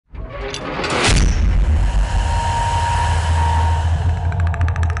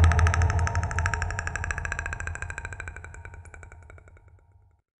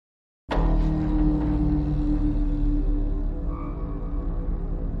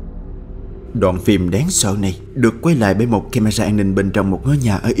Đoạn phim đáng sợ này được quay lại bởi một camera an ninh bên trong một ngôi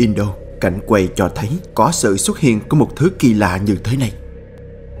nhà ở Indo. Cảnh quay cho thấy có sự xuất hiện của một thứ kỳ lạ như thế này.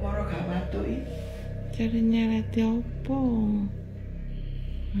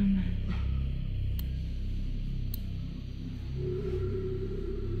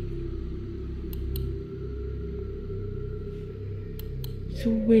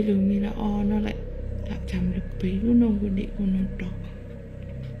 Su bây giờ mình là nó lại chạm được bấy lúc nông của địa của nó đỏ.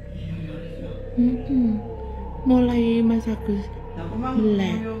 Mulai masa ke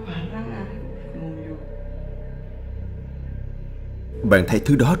lẹ. Bạn thấy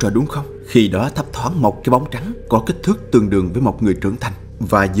thứ đó rồi đúng không? Khi đó thấp thoáng một cái bóng trắng có kích thước tương đương với một người trưởng thành,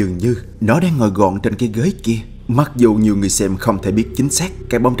 và dường như nó đang ngồi gọn trên cái ghế kia. Mặc dù nhiều người xem không thể biết chính xác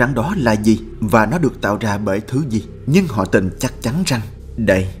cái bóng trắng đó là gì và nó được tạo ra bởi thứ gì, nhưng họ tin chắc chắn rằng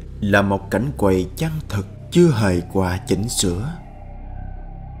đây là một cảnh quay chân thực, chưa hề qua chỉnh sửa.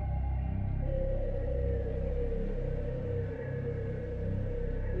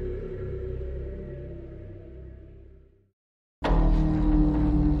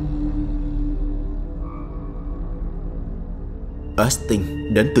 Austin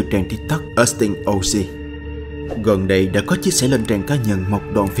đến từ trang TikTok Austin OC. Gần đây đã có chia sẻ lên trang cá nhân một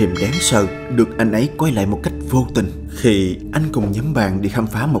đoạn phim đáng sợ được anh ấy quay lại một cách vô tình khi anh cùng nhóm bạn đi khám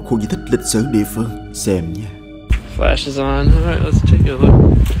phá một khu di tích lịch sử địa phương. Xem nha. Flash is on. Alright, let's take a look.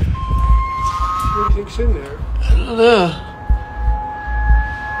 What do you think's in there? I don't know.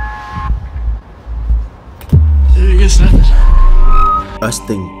 I guess nothing.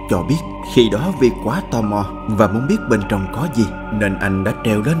 Austin cho biết khi đó vì quá tò mò và muốn biết bên trong có gì nên anh đã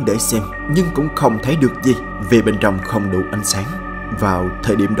trèo lên để xem, nhưng cũng không thấy được gì vì bên trong không đủ ánh sáng. Vào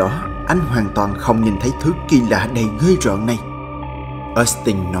thời điểm đó, anh hoàn toàn không nhìn thấy thứ kỳ lạ đầy ghê rợn này.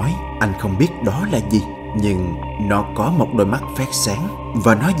 Austin nói anh không biết đó là gì, nhưng nó có một đôi mắt phát sáng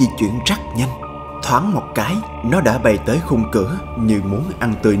và nó di chuyển rất nhanh. Thoáng một cái, nó đã bay tới khung cửa như muốn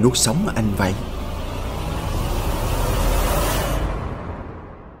ăn tươi nuốt sống anh vậy.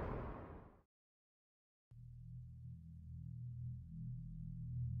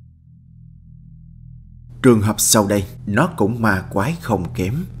 Trường hợp sau đây, nó cũng ma quái không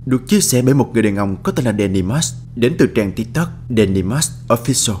kém, được chia sẻ bởi một người đàn ông có tên là Denimus, đến từ trang TikTok Denimus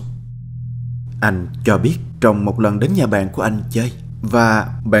Official. Anh cho biết trong một lần đến nhà bạn của anh chơi, và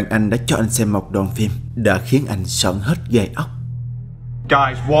bạn anh đã cho anh xem một đoạn phim đã khiến anh sợn hết gai ốc.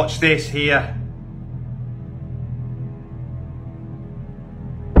 Guys, watch this here.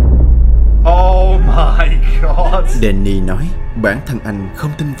 Oh my god. Danny nói bản thân anh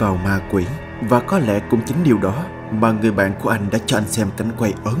không tin vào ma quỷ, và có lẽ cũng chính điều đó mà người bạn của anh đã cho anh xem cảnh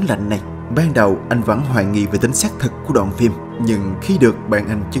quay ớn lạnh này. Ban đầu anh vẫn hoài nghi về tính xác thực của đoạn phim, nhưng khi được bạn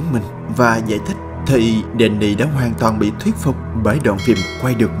anh chứng minh và giải thích thì Danny đã hoàn toàn bị thuyết phục bởi đoạn phim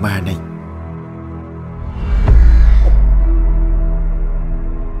quay được ma này.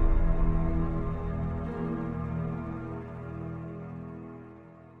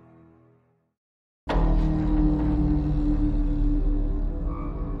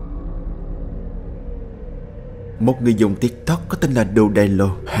 Một người dùng TikTok có tên là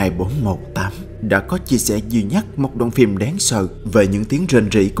Dodelo2418 đã có chia sẻ duy nhất một đoạn phim đáng sợ về những tiếng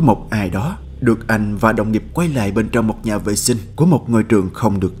rền rĩ của một ai đó, được anh và đồng nghiệp quay lại bên trong một nhà vệ sinh của một ngôi trường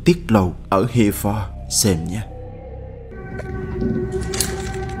không được tiết lộ ở Hereford. Xem nhé.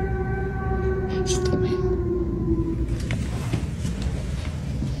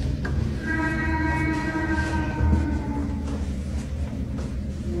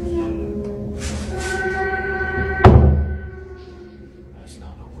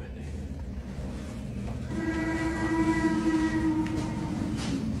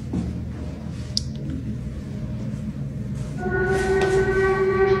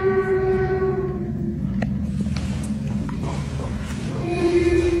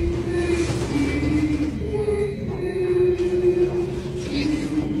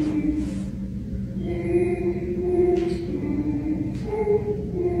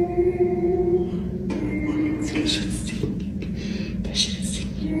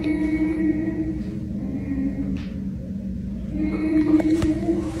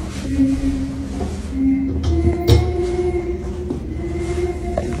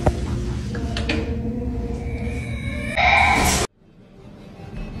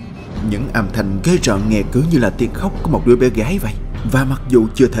 Những âm thanh ghê rợn nghe cứ như là tiếng khóc của một đứa bé gái vậy. Và mặc dù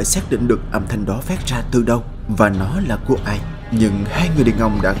chưa thể xác định được âm thanh đó phát ra từ đâu và nó là của ai, nhưng hai người đàn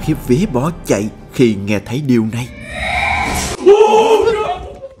ông đã khiếp vía bỏ chạy khi nghe thấy điều này.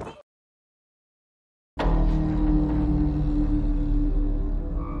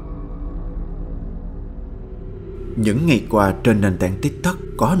 Những Những ngày qua trên nền tảng TikTok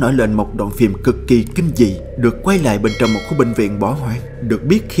có nổi lên một đoạn phim cực kỳ kinh dị được quay lại bên trong một khu bệnh viện bỏ hoang. Được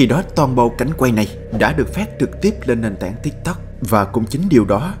biết khi đó toàn bộ cảnh quay này đã được phát trực tiếp lên nền tảng TikTok, và cũng chính điều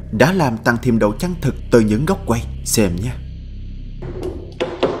đó đã làm tăng thêm độ chân thực từ những góc quay. Xem nha.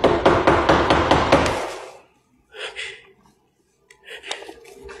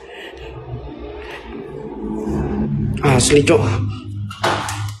 Asli cok.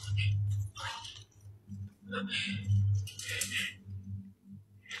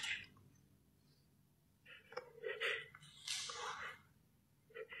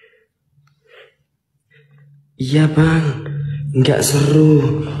 Iya bang, nggak seru.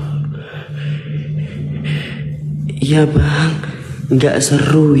 Iya bang, nggak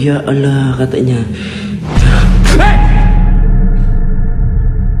seru, ya Allah katanya.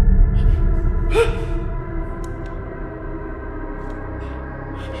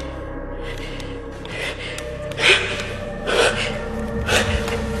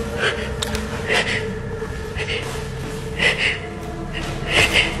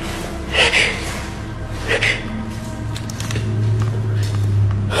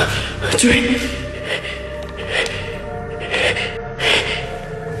 Cuy.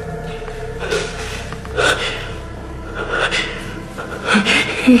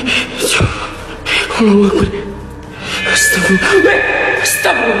 Allahu Akbar.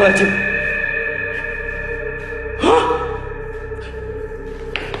 Astagfirullahaladzim.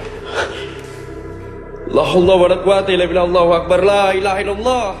 La haula wa la quwwata illa billah. Allahu Akbar. La ilaha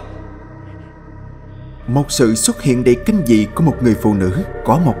illallah. Một sự xuất hiện đầy kinh dị của một người phụ nữ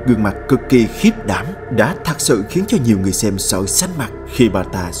có một gương mặt cực kỳ khiếp đảm đã thật sự khiến cho nhiều người xem sợ xanh mặt khi bà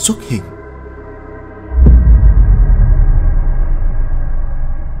ta xuất hiện.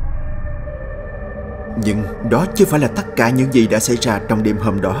 Nhưng đó chưa phải là tất cả những gì đã xảy ra trong đêm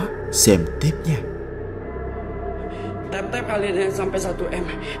hôm đó. Xem tiếp nha. Tap-tap kalian yang sampai 1M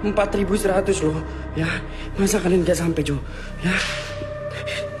 4100 loh ya. Masa kalian gak sampai Jo ya.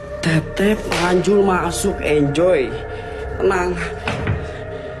 Tap-tap lanjut masuk, enjoy. Tenang.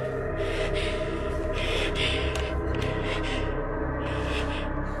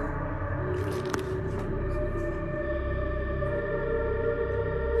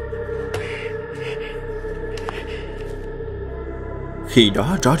 Khi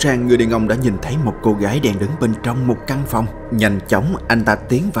đó rõ ràng người đàn ông đã nhìn thấy một cô gái đang đứng bên trong một căn phòng. Nhanh chóng anh ta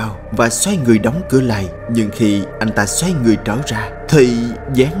tiến vào và xoay người đóng cửa lại. Nhưng khi anh ta xoay người trở ra thì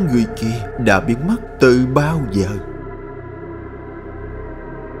dáng người kia đã biến mất từ bao giờ.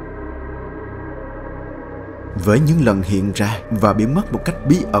 Với những lần hiện ra và biến mất một cách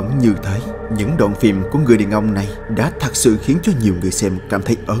bí ẩn như thế, những đoạn phim của người đàn ông này đã thật sự khiến cho nhiều người xem cảm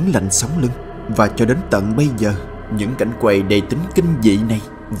thấy ớn lạnh sống lưng. Và cho đến tận bây giờ, những cảnh quay đầy tính kinh dị này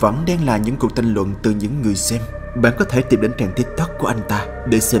vẫn đang là những cuộc tranh luận từ những người xem. Bạn có thể tìm đến trang TikTok của anh ta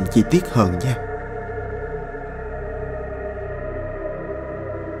để xem chi tiết hơn nha.